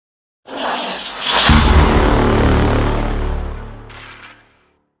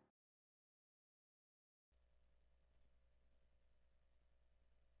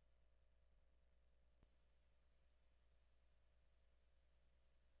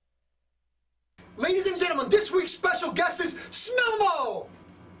Ladies and gentlemen, this week's special guest is Snowmo!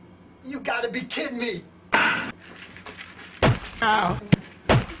 You gotta be kidding me! Ow.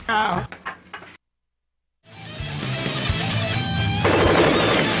 Ow.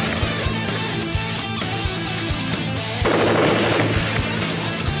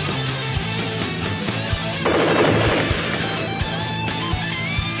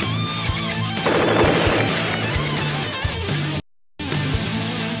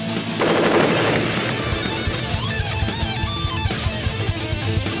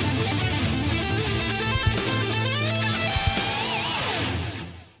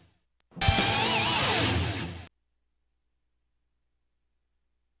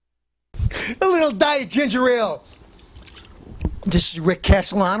 A little diet ginger ale. This is Rick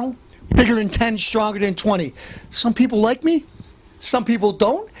Castellano. Bigger than 10, stronger than 20. Some people like me. Some people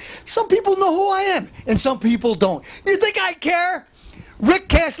don't. Some people know who I am. And some people don't. You think I care? Rick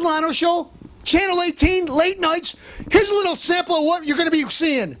Castellano Show. Channel 18, late nights. Here's a little sample of what you're going to be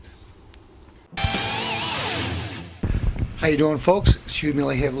seeing. How you doing, folks? Excuse me,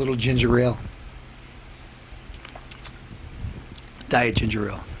 I have a little ginger ale. Diet ginger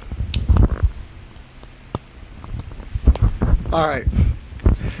ale. All right,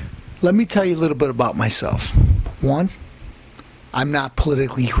 let me tell you a little bit about myself. One, I'm not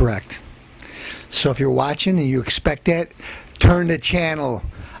politically correct. So if you're watching and you expect that, turn the channel.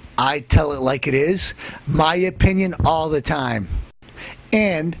 I tell it like it is. My opinion all the time.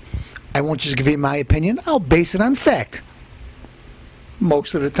 And I won't just give you my opinion. I'll base it on fact.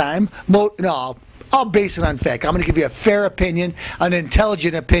 Most of the time. No, I'll base it on fact. I'm going to give you a fair opinion, an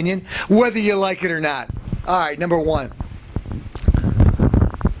intelligent opinion, whether you like it or not. All right, number one.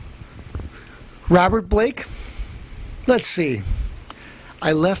 Robert Blake, let's see.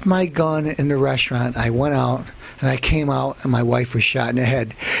 I left my gun in the restaurant. I went out and I came out and my wife was shot in the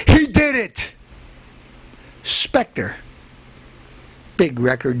head. He did it! Spectre, big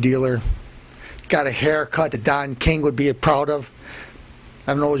record dealer, got a haircut that Don King would be proud of.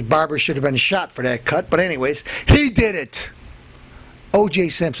 I don't know, his barber should have been shot for that cut, but anyways, he did it. O.J.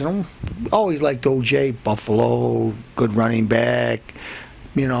 Simpson, always liked O.J. Buffalo, good running back.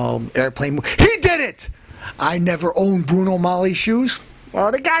 You know, airplane. He did it! I never owned Bruno Mali shoes. Well,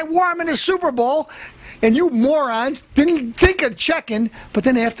 the guy wore them in the Super Bowl, and you morons didn't think of checking. But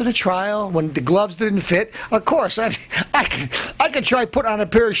then after the trial, when the gloves didn't fit, of course, I could try put on a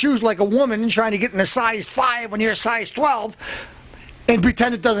pair of shoes like a woman and trying to get in a size 5 when you're a size 12 and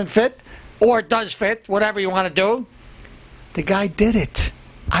pretend it doesn't fit, or it does fit, whatever you want to do. The guy did it.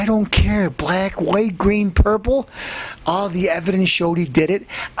 I don't care. Black, white, green, purple. All the evidence showed he did it.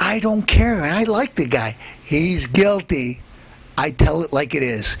 I don't care. And I like the guy. He's guilty. I tell it like it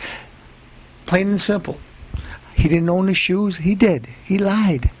is. Plain and simple. He didn't own the shoes. He did. He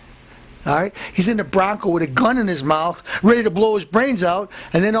lied. All right? He's in the Bronco with a gun in his mouth, ready to blow his brains out.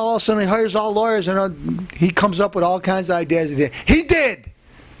 And then all of a sudden he hires all lawyers and he comes up with all kinds of ideas. He did.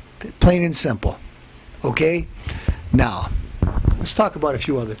 Plain and simple. Okay? Now, let's talk about a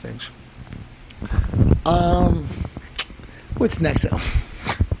few other things. What's next?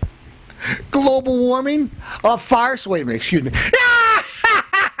 Global warming? A farce? Wait a minute, excuse me.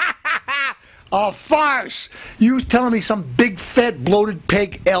 A farce! You telling me some big, fat, bloated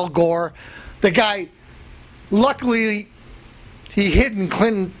pig, Al Gore, the guy, luckily, he hid in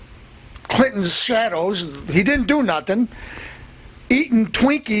Clinton's shadows. He didn't do nothing. Eating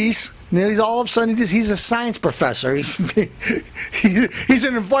Twinkies. He's all of a sudden he's a science professor. He's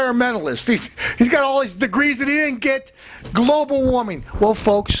an environmentalist. He's got all these degrees that he didn't get. Global warming. Well,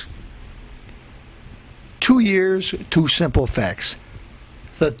 folks, 2 years, 2 simple facts.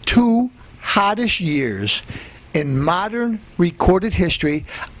 The 2 hottest years in modern recorded history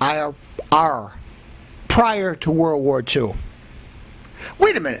are prior to World War II.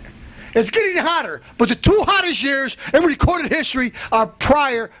 Wait a minute. It's getting hotter, but the 2 hottest years in recorded history are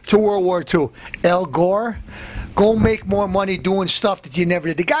prior to World War II. Al Gore, go make more money doing stuff that you never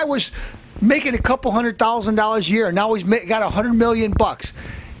did. The guy was making a couple $100,000 a year, and now he's got $100 million bucks.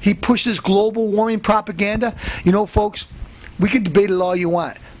 He pushes global warming propaganda. You know, folks, we can debate it all you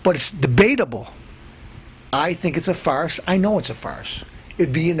want, but it's debatable. I think it's a farce. I know it's a farce.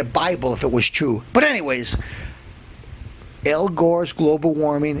 It'd be in the Bible if it was true. But anyways, Al Gore's global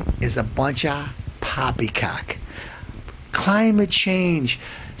warming is a bunch of poppycock. Climate change,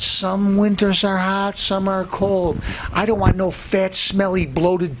 Some winters are hot, some are cold. I don't want no fat, smelly,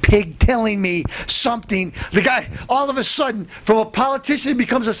 bloated pig telling me something. The guy, all of a sudden, from a politician,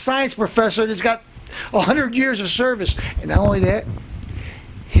 becomes a science professor and has got 100 years of service. And not only that,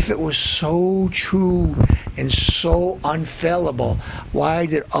 if it was so true and so unfallible, why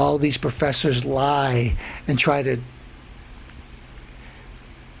did all these professors lie and try to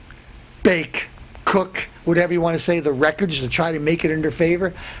bake, cook, whatever you want to say, the records to try to make it in their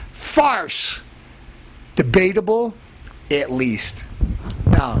favor? Farce. Debatable, at least.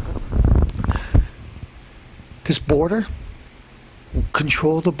 Now, this border,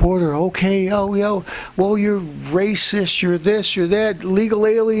 control the border. Okay, well, you're racist, you're this, you're that, legal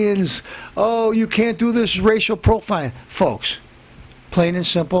aliens. Oh, you can't do this, racial profiling. Folks, plain and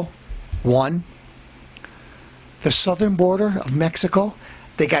simple. One, the southern border of Mexico,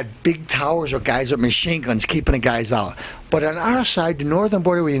 they got big towers or guys with machine guns keeping the guys out. But on our side, the northern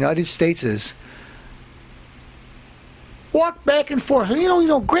border where the United States is, walk back and forth.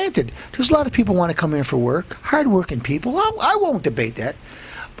 Granted, there's a lot of people want to come here for work, hard-working people. I won't debate that.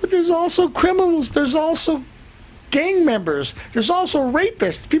 But there's also criminals. There's also gang members. There's also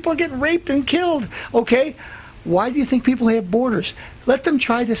rapists. People are getting raped and killed. Okay? Why do you think people have borders? Let them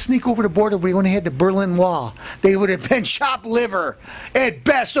try to sneak over the border when they had the Berlin Wall. They would have been chopped liver at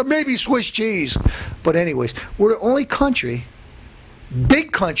best, or maybe Swiss cheese. But anyways, we're the only country,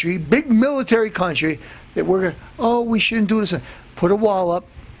 big military country, that we're going to, we shouldn't do this. Put a wall up,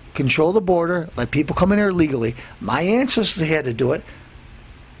 control the border, let people come in here legally. My ancestors had to do it.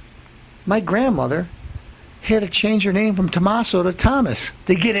 My grandmother had to change her name from Tommaso to Thomas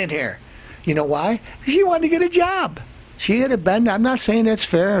to get in here. You know why? Because she wanted to get a job. She had to bend. I'm not saying that's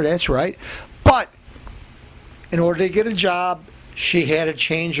fair or that's right. But in order to get a job, she had to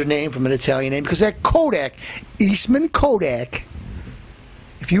change her name from an Italian name. Because that Kodak, Eastman Kodak,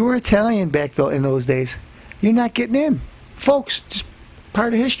 if you were Italian back in those days, you're not getting in. Folks, just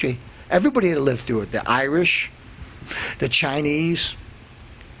part of history. Everybody had to live through it. The Irish, the Chinese,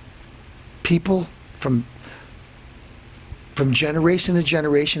 people from generation to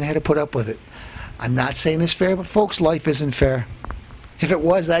generation had to put up with it. I'm not saying it's fair, but folks, life isn't fair. If it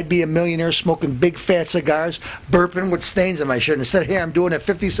was, I'd be a millionaire smoking big fat cigars, burping with stains on my shirt. Instead of here, I'm doing a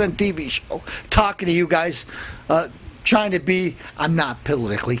 50-cent TV show, talking to you guys, trying to be, I'm not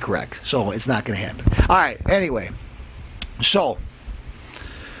politically correct, so it's not going to happen. All right, anyway, so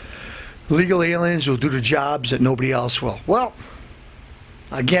legal aliens will do the jobs that nobody else will. Well,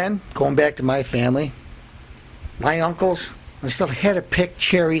 again, going back to my family, my uncles and stuff had to pick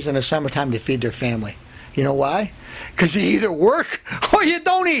cherries in the summertime to feed their family. You know why? Because you either work or you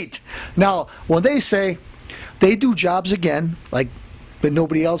don't eat. Now, when they say they do jobs again, like, but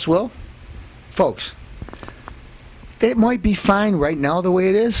nobody else will, folks, it might be fine right now the way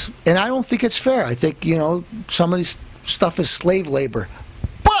it is, and I don't think it's fair. I think, some of this stuff is slave labor.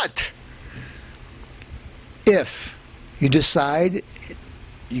 But if you decide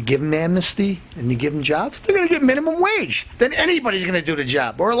you give them amnesty and you give them jobs, they're going to get minimum wage. Then anybody's going to do the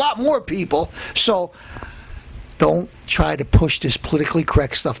job, or a lot more people. So don't try to push this politically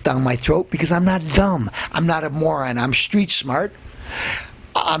correct stuff down my throat, because I'm not dumb. I'm not a moron. I'm street smart.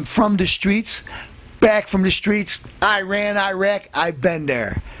 I'm from the streets, back from the streets. Iran, Iraq, I've been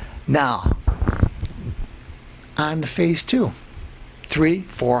there. Now, on to phase 2. 3,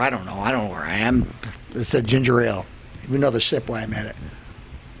 4, I don't know. I don't know where I am. It's a ginger ale. Give me another sip while I'm at it.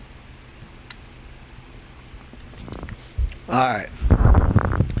 All right.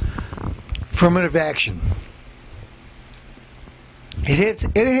 Affirmative action. It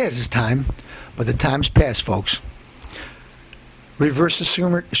has its time, but the time's passed, folks. Reverse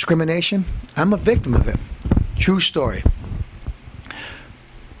discrimination. I'm a victim of it. True story.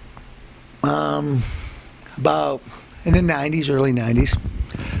 About in the 90s, early 90s,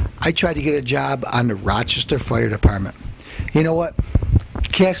 I tried to get a job on the Rochester Fire Department. You know what?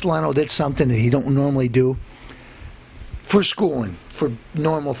 Castellano did something that he don't normally do. For schooling, for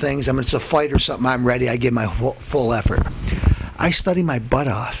normal things, it's a fight or something, I'm ready, I give my full effort. I studied my butt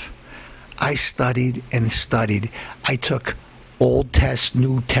off. I studied and studied. I took old tests,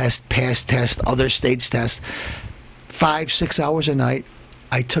 new tests, past tests, other states tests, 5-6 hours a night.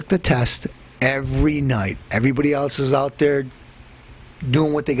 I took the test every night. Everybody else is out there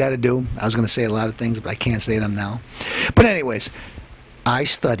doing what they got to do. I was going to say a lot of things, but I can't say them now. But anyways, I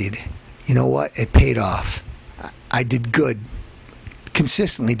studied. You know what? It paid off. I did good,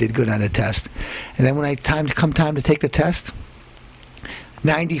 consistently did good on the test. And then when time to take the test,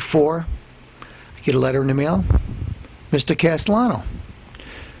 94, I get a letter in the mail. Mr. Castellano,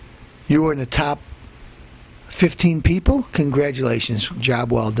 you were in the top 15 people, congratulations,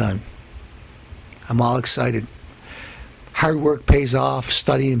 job well done. I'm all excited. Hard work pays off,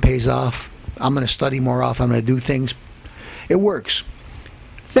 studying pays off. I'm going to study more often, I'm going to do things. It works.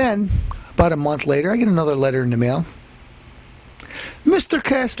 Then, about a month later, I get another letter in the mail. Mr.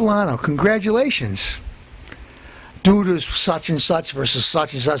 Castellano, congratulations. Due to such and such versus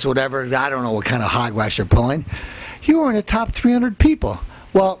such and such, whatever, I don't know what kind of hogwash they're pulling, you were in the top 300 people.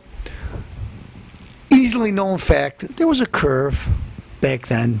 Well, easily known fact, there was a curve back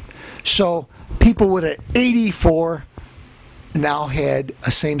then. So people with an 84 now had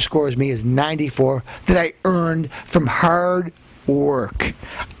a same score as me as 94 that I earned from hard work.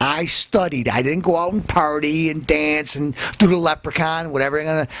 I studied. I didn't go out and party and dance and do the leprechaun,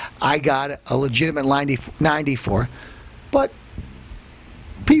 whatever. I got a legitimate 94. But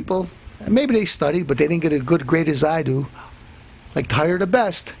people, maybe they studied, but they didn't get a good grade as I do. Like to hire the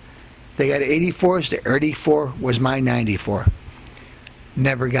best. They got 84s. The 84 was my 94.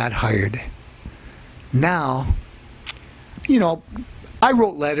 Never got hired. Now, you know, I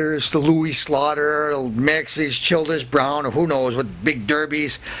wrote letters to Louis Slaughter, Maxie's Childers Brown, or who knows what, big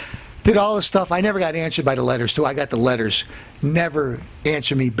derbies. Did all this stuff. I never got answered by the letters, too. I got the letters. Never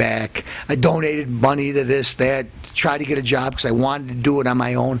answered me back. I donated money to this, that, tried to get a job because I wanted to do it on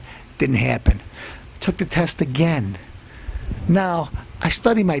my own. Didn't happen. Took the test again. Now, I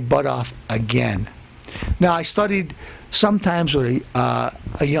study my butt off again. Now, I studied sometimes with a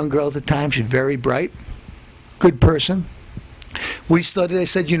young girl at the time. She's very bright, good person. We studied. I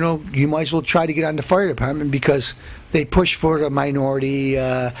said, you know, you might as well try to get on the fire department because they push for the minority,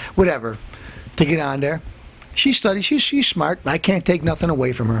 whatever, to get on there. She studied. She's smart. I can't take nothing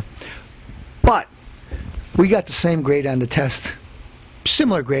away from her. But we got the same grade on the test.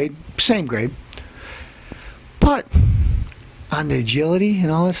 Similar grade, same grade. But on the agility and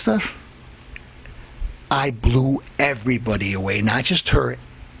all that stuff, I blew everybody away, not just her.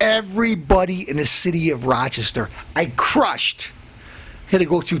 Everybody in the city of Rochester, I crushed. Had to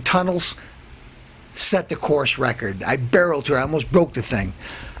go through tunnels, set the course record. I barreled through it. I almost broke the thing.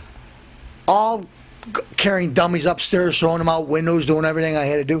 All carrying dummies upstairs, throwing them out windows, doing everything I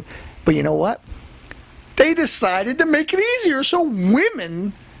had to do. But you know what? They decided to make it easier so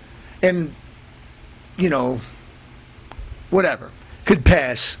women and, you know, whatever, could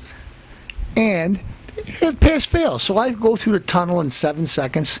pass. And have pass-fail. So I go through the tunnel in 7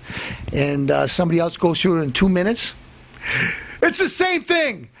 seconds, and somebody else goes through it in 2 minutes. It's the same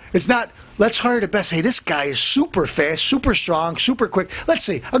thing. It's not, let's hire the best. Hey, this guy is super fast, super strong, super quick. Let's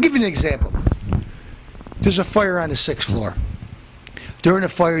see. I'll give you an example. There's a fire on the 6th floor. During a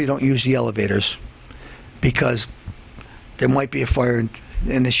fire, you don't use the elevators because there might be a fire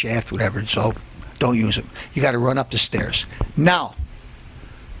in the shaft, whatever, so don't use them. You got to run up the stairs. Now,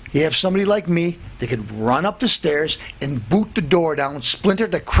 you have somebody like me that could run up the stairs and boot the door down, splinter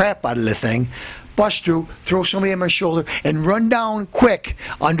the crap out of the thing, bust through, throw somebody on my shoulder, and run down quick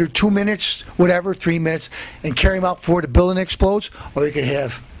under 2 minutes, whatever, 3 minutes, and carry them out before the building explodes. Or you could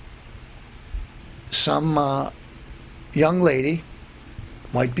have some young lady,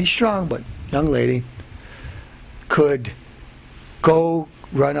 might be strong, but young lady, could go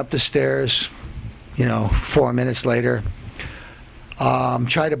run up the stairs, you know, 4 minutes later,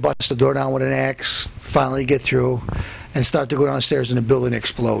 try to bust the door down with an axe, finally get through, and start to go downstairs and the building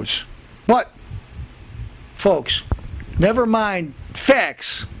explodes. But, folks, never mind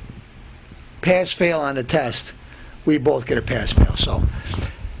facts, pass-fail on the test. We both get a pass-fail. So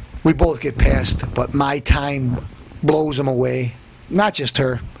we both get passed, but my time blows them away. Not just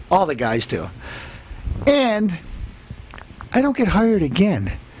her, all the guys do. And I don't get hired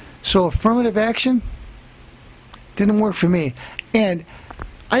again. So affirmative action didn't work for me. And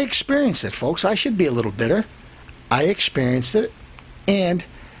I experienced it, folks. I should be a little bitter. I experienced it. And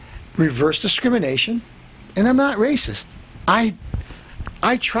reverse discrimination. And I'm not racist. I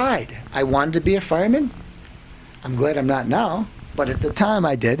tried. I wanted to be a fireman. I'm glad I'm not now. But at the time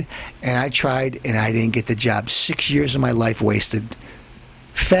I did. And I tried and I didn't get the job. 6 years of my life wasted.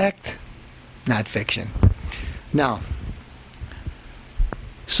 Fact, not fiction. Now,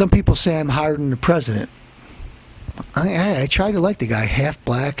 some people say I'm harder than the president. I tried to like the guy, half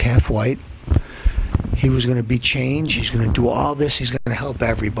black, half white. He was going to be changed. He's going to do all this. He's going to help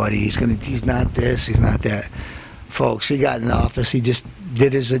everybody. He's not this. He's not that. Folks, he got in office. He just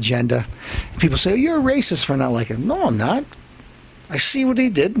did his agenda. People say, oh, you're a racist for not liking him. No, I'm not. I see what he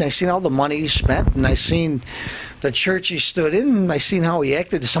did, and I seen all the money he spent, and I seen the church he stood in, and I seen how he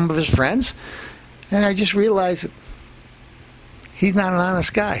acted to some of his friends, and I just realized that he's not an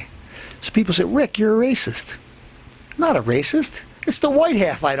honest guy. So people say, Rick, you're a racist. I'm not a racist. It's the white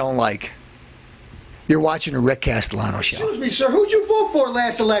half I don't like. You're watching the Rick Castellano Show. Excuse me, sir. Who'd you vote for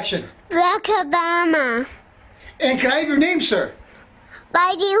last election? Barack Obama. And can I have your name, sir?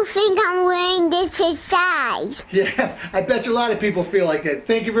 Why do you think I'm wearing this his size? Yeah, I bet you a lot of people feel like that.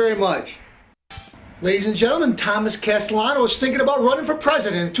 Thank you very much. Ladies and gentlemen, Thomas Castellano is thinking about running for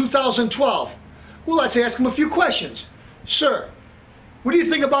president in 2012. Well, let's ask him a few questions. Sir, what do you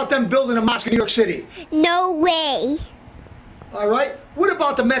think about them building a mosque in New York City? No way. All right. What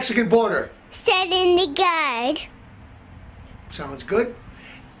about the Mexican border? Set in the guard. Sounds good.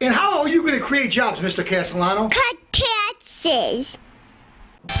 And how are you going to create jobs, Mr. Castellano? Cut taxes.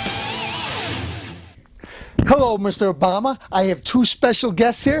 Hello, Mr. Obama. I have two special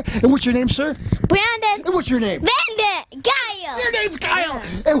guests here. And what's your name, sir? Brandon. And what's your name? Brandon. Kyle. Your name's Kyle.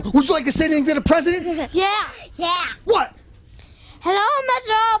 And would you like to say anything to the president? Yeah. Yeah. What? Hello,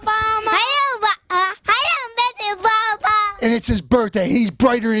 Mr. Obama. Hello, Mr. Obama. And it's his birthday, and he's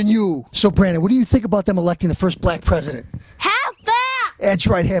brighter than you. So, Brandon, what do you think about them electing the first black president? Half that. That's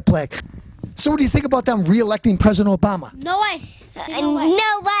right, half black. So what do you think about them re-electing President Obama? No way.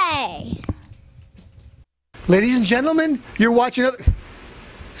 No way. Ladies and gentlemen, you're watching other...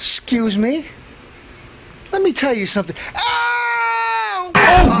 Excuse me? Let me tell you something. Ow! I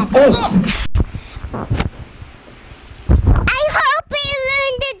hope you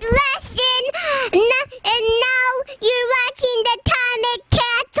learned the lesson. And now you're watching the Thomas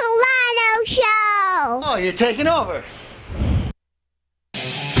Castellano Show. Oh, you're taking over.